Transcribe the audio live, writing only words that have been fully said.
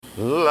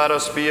Let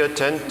us be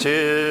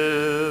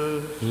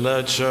attentive.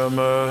 Let your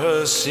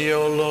mercy,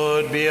 O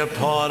Lord, be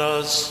upon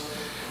us.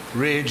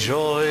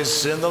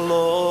 Rejoice in the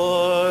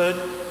Lord,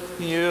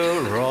 you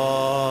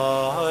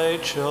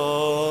righteous.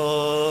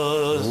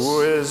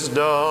 Wisdom.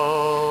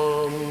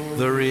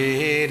 The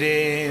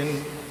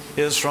reading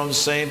is from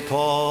St.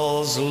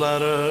 Paul's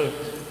letter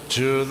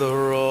to the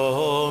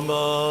Romans.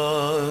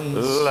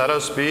 Let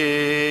us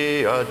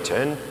be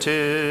attentive.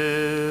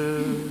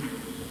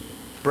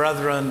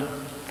 Brethren,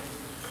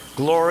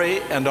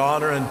 glory and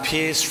honor and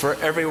peace for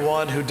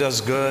everyone who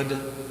does good,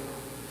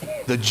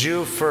 the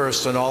Jew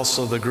first and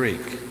also the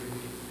Greek.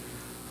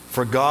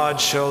 For God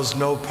shows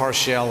no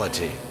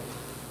partiality.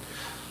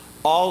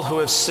 All who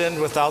have sinned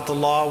without the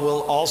law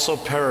will also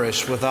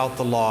perish without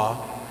the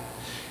law,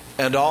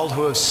 and all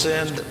who have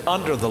sinned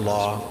under the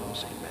law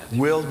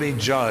will be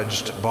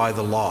judged by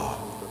the law.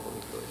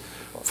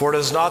 For it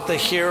is not the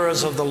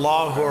hearers of the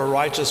law who are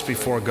righteous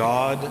before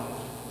God,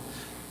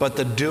 but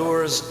the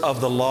doers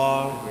of the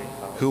law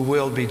who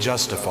will be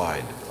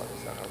justified.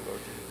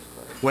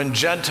 When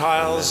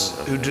Gentiles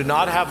who do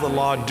not have the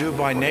law do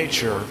by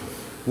nature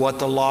what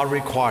the law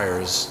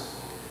requires,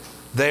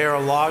 they are a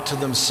law to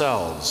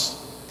themselves,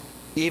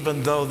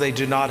 even though they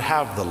do not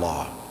have the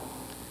law.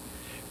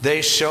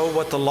 They show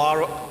what the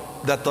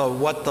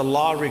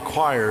law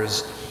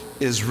requires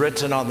is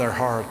written on their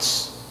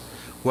hearts,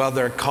 while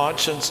their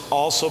conscience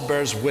also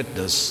bears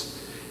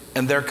witness,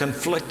 and their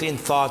conflicting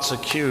thoughts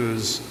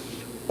accuse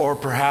or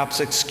perhaps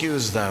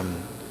excuse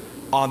them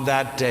on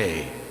that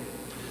day,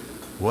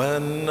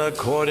 when,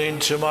 according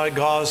to my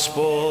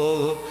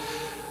gospel,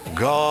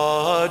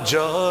 God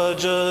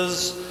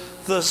judges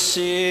the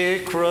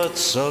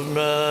secrets of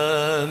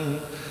men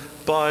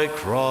by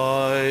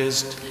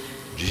Christ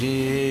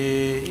Jesus.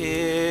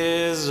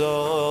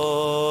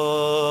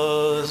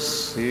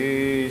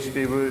 Peace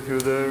be with you,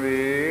 the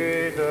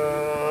reader.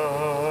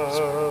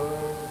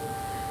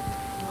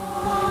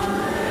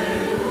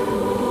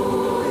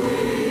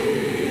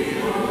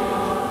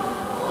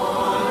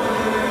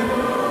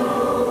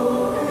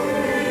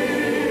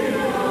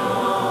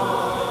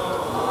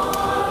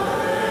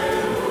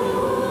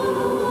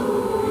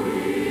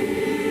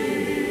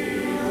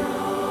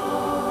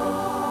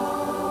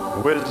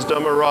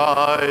 Wisdom,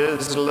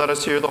 arise, let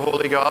us hear the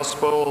Holy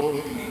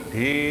Gospel.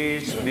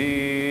 Peace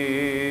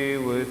be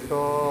with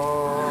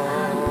all.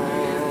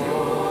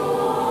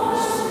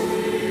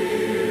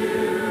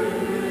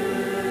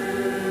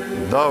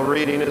 The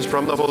reading is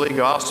from the Holy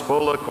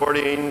Gospel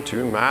according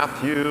to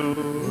Matthew.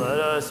 Let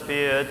us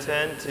be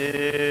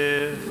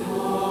attentive.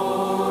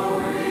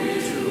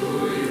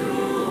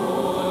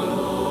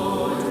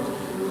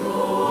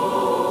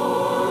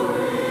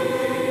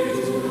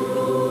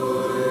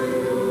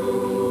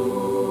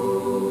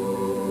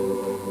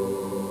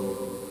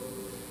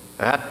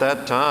 At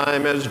that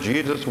time, as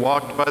Jesus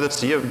walked by the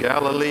Sea of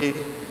Galilee,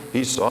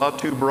 he saw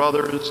two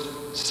brothers,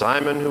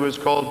 Simon, who is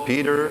called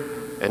Peter,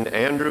 and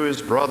Andrew,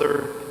 his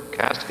brother,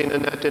 casting a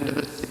net into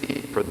the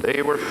sea, for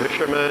they were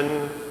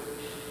fishermen.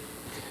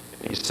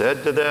 And he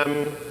said to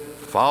them,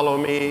 "Follow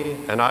me,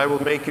 and I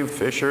will make you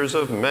fishers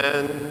of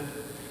men."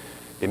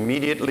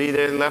 Immediately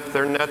they left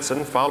their nets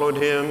and followed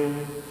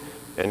him.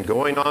 And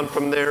going on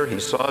from there, he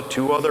saw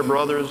two other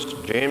brothers,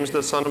 James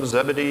the son of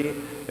Zebedee,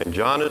 and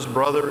John his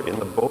brother, in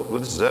the boat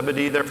with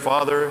Zebedee their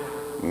father,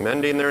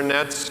 mending their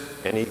nets,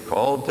 and he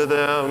called to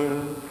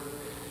them.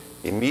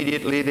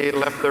 Immediately they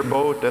left their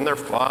boat and their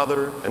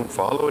father and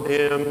followed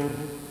him.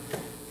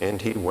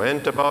 And he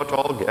went about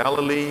all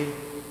Galilee,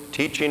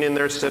 teaching in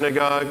their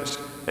synagogues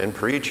and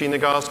preaching the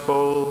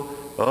gospel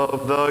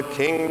of the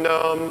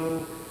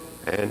kingdom,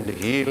 and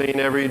healing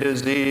every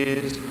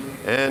disease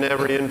and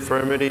every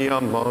infirmity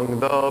among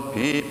the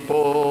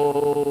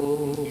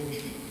people.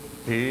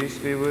 Peace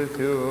be with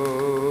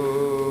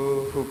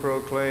you who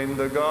proclaim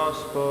the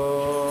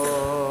gospel.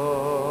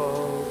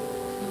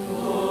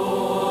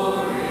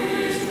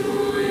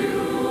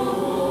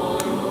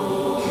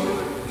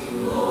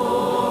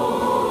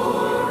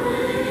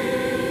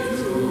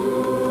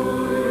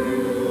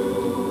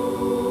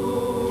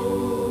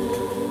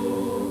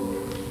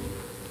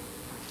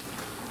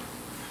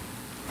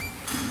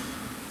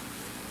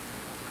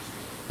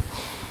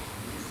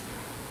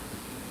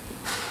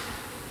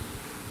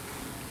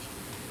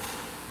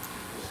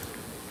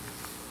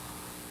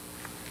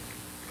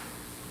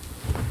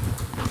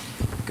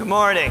 Good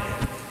morning.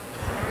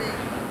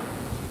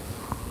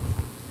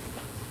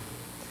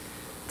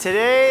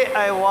 Today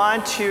I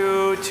want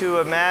you to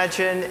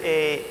imagine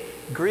a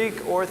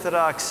Greek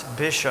Orthodox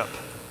bishop.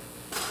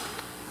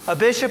 A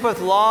bishop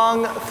with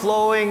long,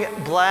 flowing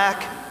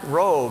black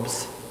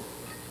robes,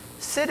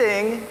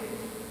 sitting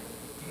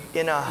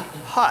in a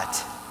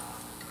hut,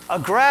 a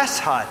grass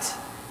hut,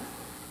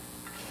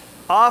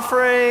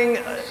 offering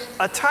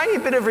a tiny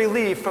bit of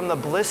relief from the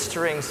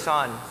blistering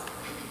sun.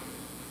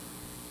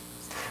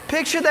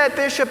 Picture that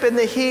bishop in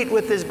the heat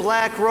with his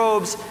black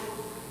robes,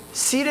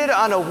 seated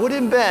on a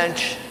wooden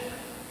bench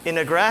in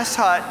a grass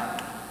hut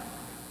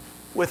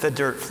with a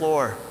dirt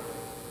floor.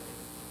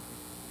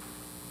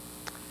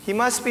 He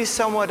must be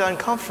somewhat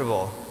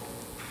uncomfortable,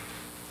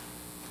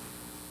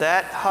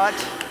 That hut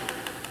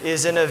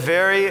is in a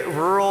very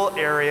rural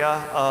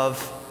area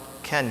of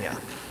Kenya.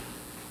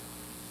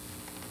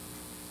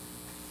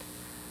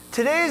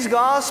 Today's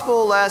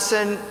gospel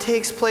lesson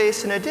takes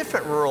place in a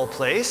different rural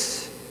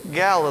place,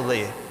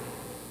 Galilee.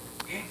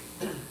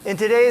 In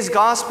today's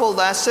gospel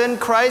lesson,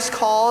 Christ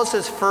calls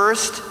his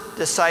first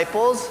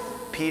disciples,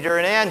 Peter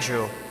and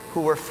Andrew, who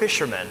were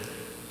fishermen.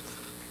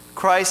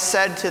 Christ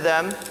said to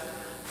them,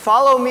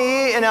 "Follow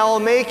me, and I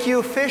will make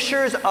you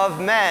fishers of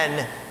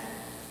men."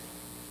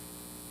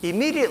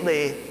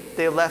 Immediately,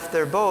 they left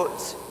their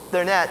boats,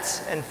 their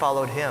nets, and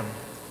followed him.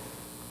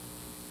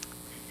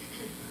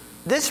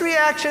 This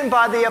reaction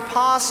by the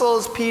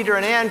apostles, Peter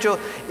and Andrew,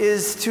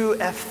 is to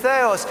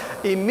eptheos,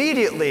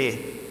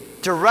 immediately,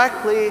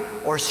 directly,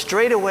 or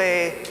straight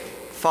away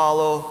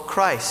follow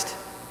Christ.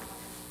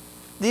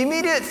 The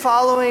immediate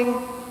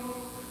following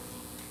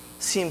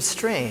seems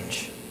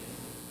strange.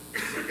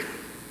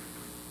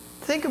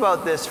 Think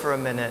about this for a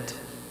minute.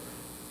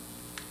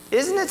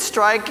 Isn't it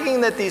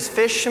striking that these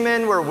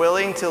fishermen were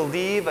willing to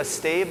leave a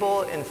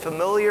stable and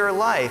familiar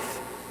life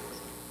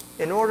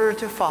in order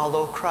to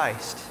follow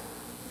Christ?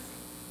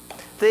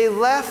 They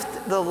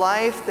left the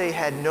life they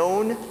had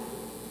known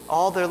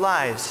all their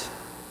lives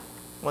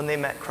when they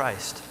met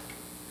Christ.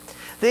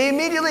 They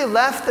immediately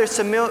left their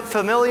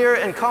familiar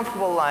and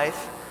comfortable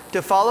life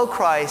to follow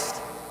Christ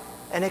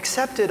and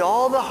accepted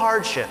all the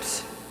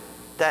hardships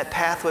that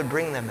path would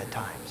bring them at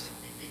times.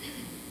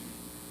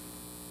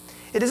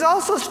 It is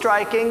also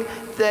striking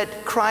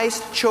that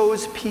Christ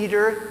chose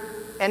Peter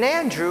and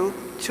Andrew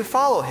to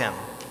follow him.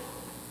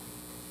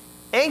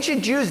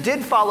 Ancient Jews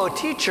did follow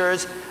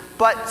teachers,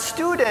 but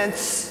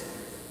students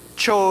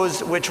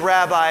chose which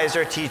rabbis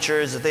or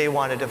teachers they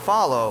wanted to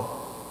follow.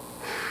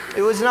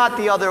 It was not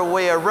the other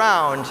way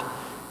around.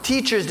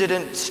 Teachers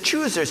didn't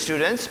choose their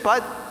students,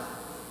 but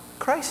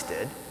Christ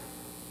did.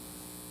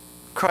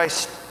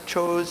 Christ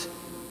chose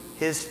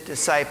his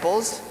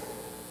disciples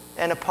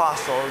and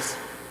apostles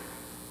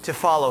to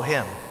follow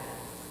him.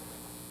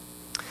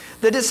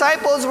 The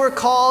disciples were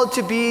called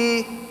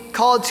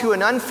to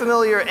an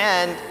unfamiliar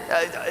end,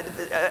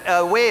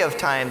 a way of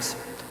times,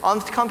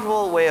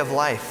 uncomfortable way of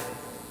life.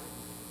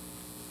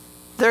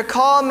 Their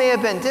call may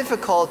have been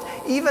difficult,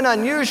 even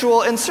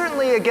unusual, and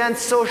certainly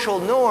against social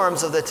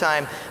norms of the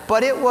time,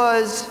 but it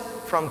was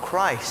from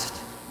Christ.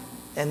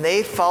 And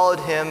they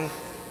followed him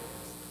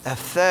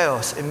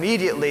eptheos,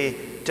 immediately,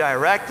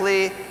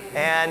 directly,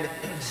 and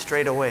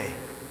straight away.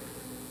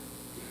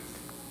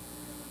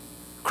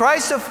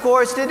 Christ, of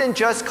course, didn't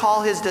just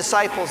call his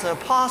disciples and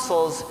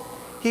apostles,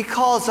 he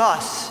calls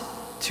us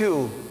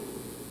too.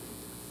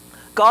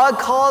 God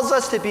calls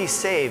us to be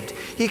saved.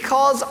 He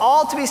calls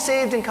all to be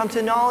saved and come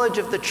to knowledge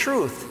of the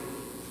truth.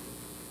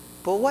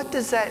 But what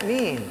does that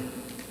mean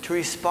to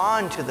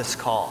respond to this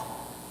call?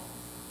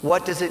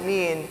 What does it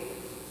mean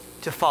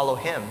to follow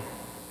him?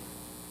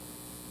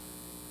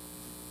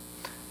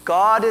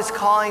 God is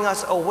calling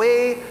us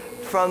away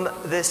from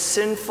this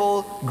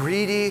sinful,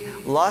 greedy,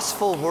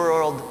 lustful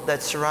world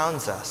that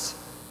surrounds us.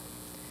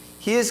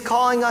 He is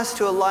calling us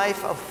to a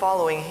life of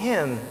following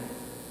him.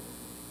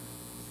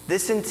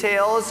 This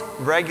entails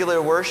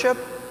regular worship,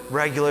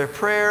 regular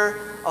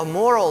prayer, a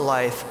moral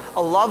life,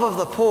 a love of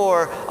the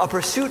poor, a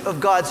pursuit of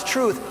God's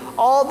truth,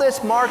 all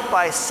this marked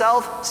by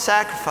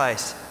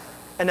self-sacrifice,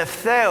 an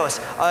eptheos,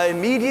 an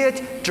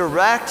immediate,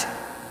 direct,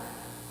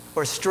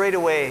 or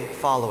straightaway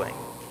following.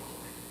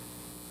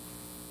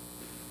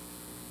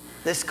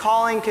 This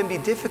calling can be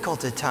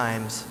difficult at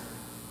times,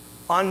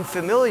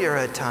 unfamiliar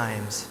at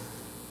times,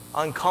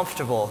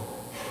 uncomfortable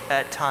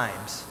at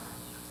times.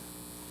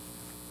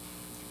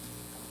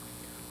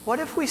 What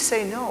if we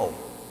say no?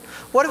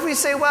 What if we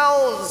say,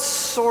 well,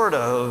 sort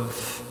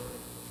of?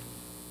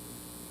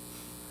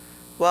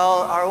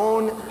 Well, our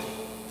own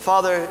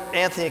Father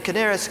Anthony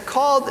Canaris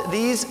called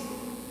these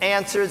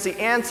answers the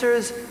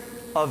answers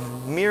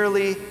of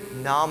merely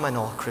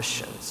nominal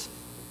Christians.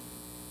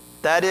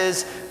 That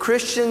is,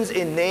 Christians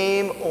in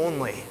name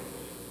only.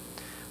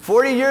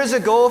 40 years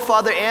ago,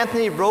 Father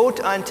Anthony wrote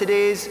on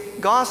today's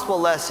gospel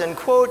lesson,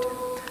 quote,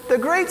 "The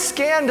great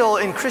scandal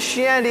in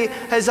Christianity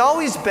has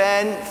always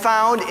been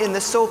found in the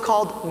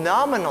so-called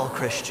nominal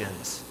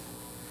Christians,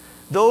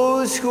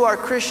 those who are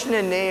Christian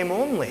in name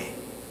only.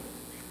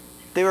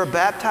 They were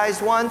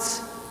baptized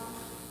once,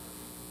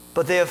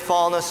 but they have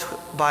fallen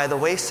by the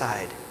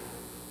wayside.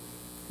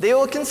 They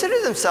will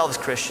consider themselves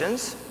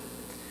Christians.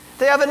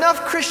 They have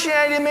enough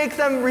Christianity to make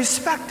them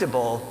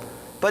respectable,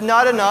 but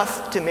not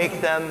enough to make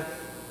them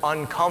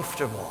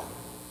uncomfortable.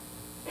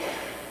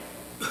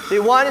 They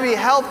want to be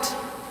helped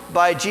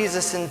by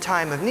Jesus in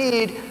time of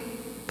need,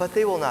 but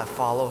they will not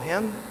follow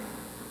him.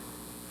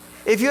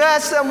 If you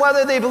ask them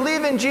whether they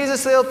believe in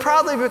Jesus, they'll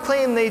probably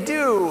proclaim they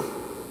do,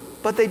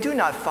 but they do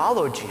not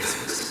follow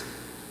Jesus."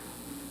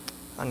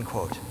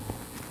 Unquote.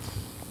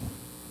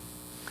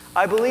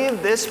 I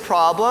believe this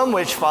problem,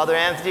 which Father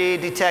Anthony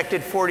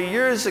detected 40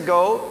 years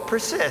ago,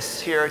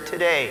 persists here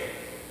today.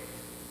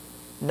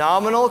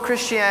 Nominal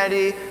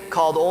Christianity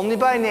called only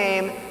by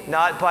name,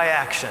 not by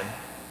action.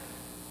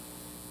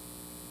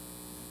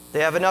 They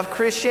have enough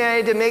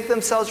Christianity to make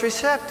themselves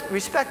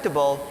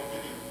respectable,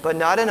 but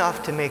not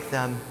enough to make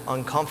them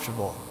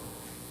uncomfortable.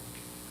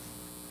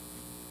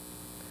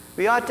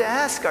 We ought to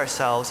ask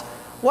ourselves,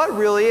 what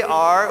really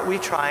are we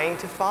trying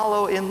to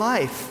follow in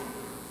life?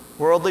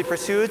 Worldly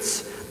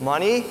pursuits,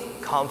 money,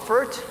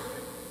 comfort,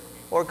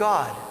 or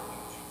God?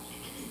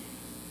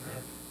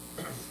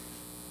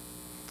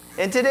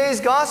 In today's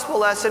gospel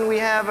lesson, we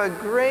have a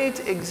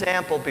great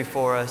example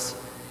before us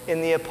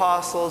in the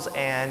apostles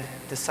and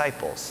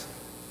disciples.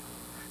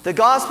 The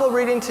gospel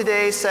reading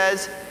today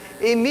says,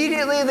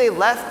 immediately they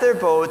left their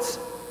boats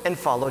and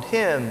followed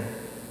him.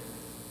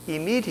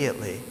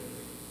 Immediately.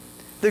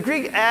 The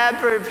Greek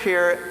adverb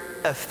here,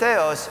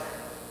 ευθέως,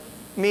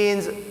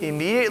 means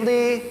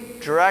immediately,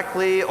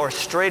 directly, or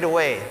straight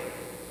away.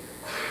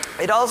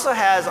 It also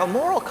has a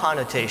moral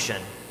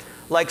connotation,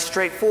 like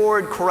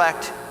straightforward,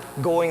 correct,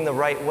 going the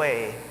right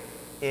way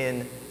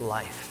in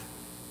life.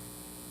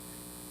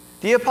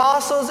 The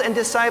apostles and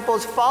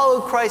disciples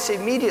followed Christ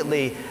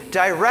immediately,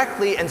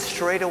 directly, and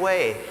straight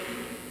away.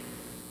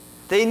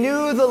 They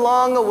knew the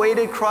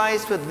long-awaited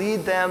Christ would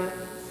lead them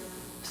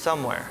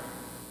somewhere.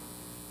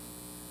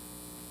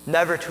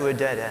 Never to a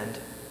dead end,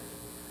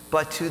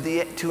 but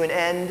to an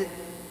end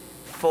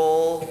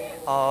full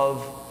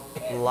of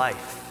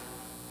life.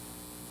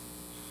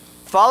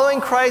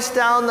 Following Christ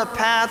down the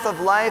path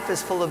of life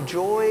is full of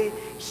joy,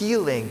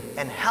 healing,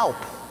 and help.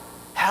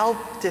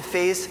 Help to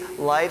face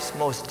life's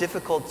most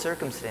difficult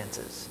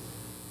circumstances.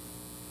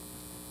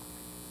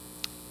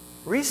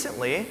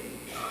 Recently,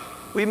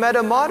 we met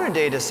a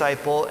modern-day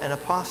disciple and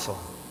apostle.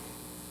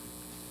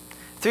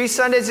 3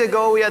 Sundays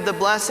ago, we had the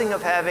blessing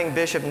of having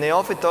Bishop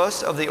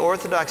Neophytos of the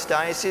Orthodox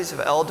Diocese of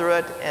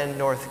Eldoret and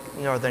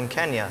northern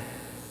Kenya.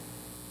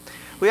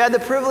 We had the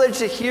privilege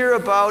to hear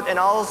about and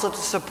also to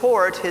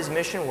support his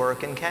mission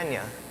work in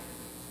Kenya.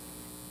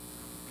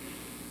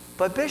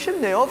 But Bishop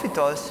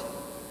Neophytos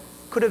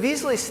could have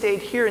easily stayed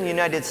here in the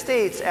United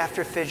States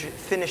after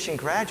finishing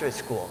graduate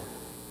school.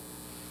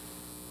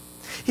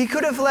 He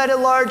could have led a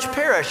large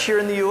parish here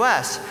in the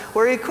U.S.,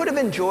 where he could have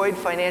enjoyed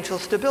financial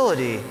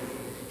stability.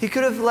 He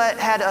could have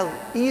had an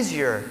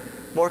easier,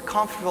 more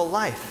comfortable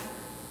life.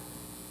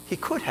 He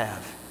could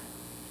have.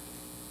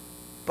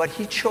 But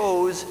he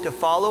chose to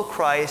follow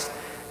Christ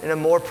in a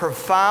more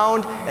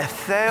profound,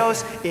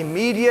 ευθέως,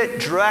 immediate,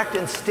 direct,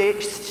 and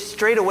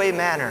straightaway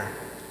manner.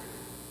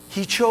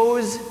 He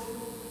chose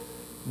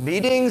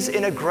meetings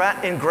in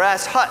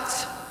grass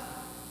huts,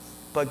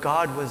 but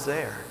God was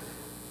there.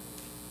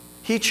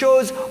 He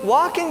chose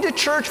walking to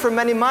church for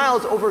many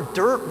miles over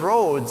dirt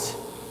roads,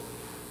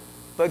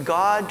 but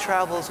God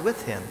travels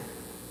with him.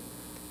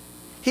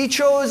 He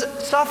chose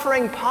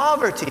suffering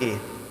poverty,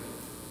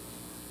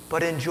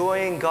 but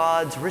enjoying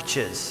God's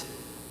riches.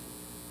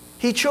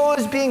 He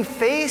chose being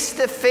face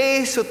to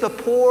face with the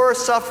poor,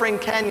 suffering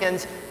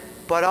Kenyans,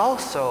 but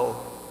also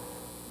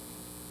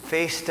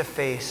face to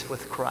face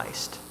with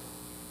Christ.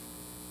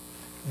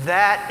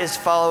 That is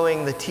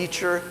following the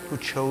teacher who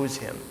chose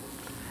him.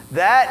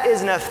 That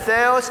is an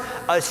ευθέως,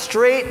 a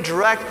straight,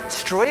 direct,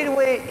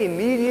 straightaway,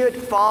 immediate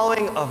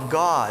following of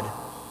God.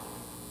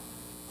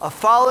 A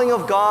following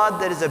of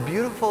God that is a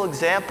beautiful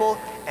example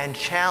and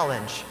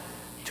challenge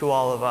to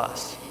all of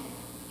us.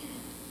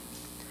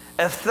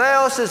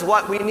 Ευθέως is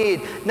what we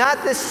need.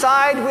 Not this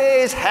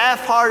sideways,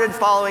 half-hearted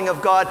following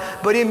of God,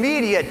 but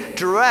immediate,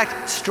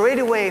 direct,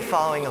 straightaway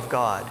following of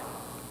God.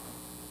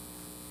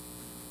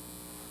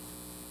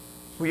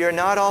 We are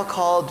not all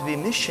called to be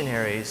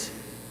missionaries,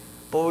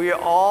 but we are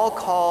all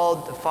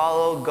called to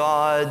follow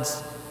God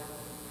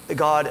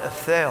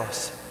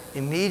ευθέως,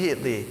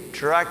 immediately,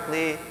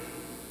 directly,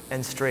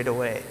 and straight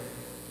away.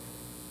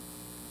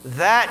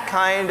 That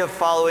kind of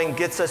following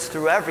gets us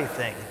through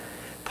everything.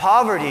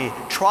 Poverty,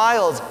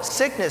 trials,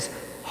 sickness,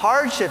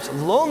 hardships,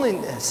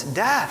 loneliness,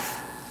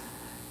 death.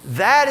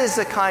 That is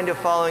the kind of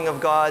following of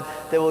God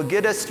that will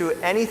get us through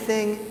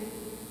anything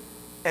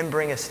and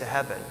bring us to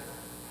heaven.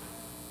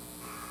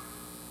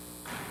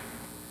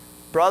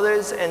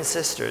 Brothers and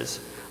sisters,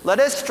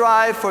 let us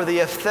strive for the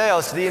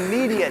ευθέως, the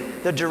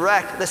immediate, the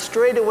direct, the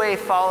straightaway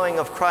following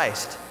of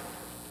Christ.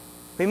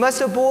 We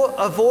must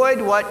avoid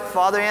what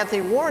Father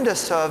Anthony warned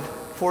us of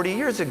 40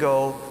 years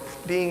ago,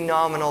 being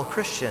nominal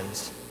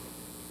Christians.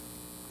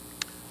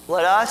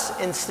 Let us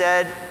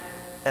instead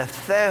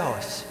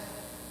ευθέως,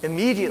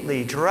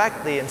 immediately,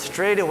 directly, and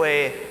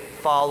straightaway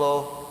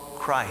follow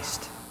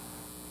Christ.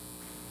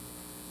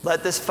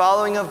 Let this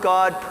following of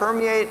God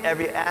permeate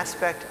every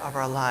aspect of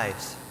our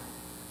lives.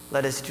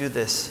 Let us do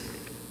this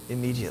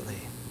immediately.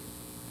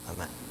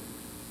 Amen.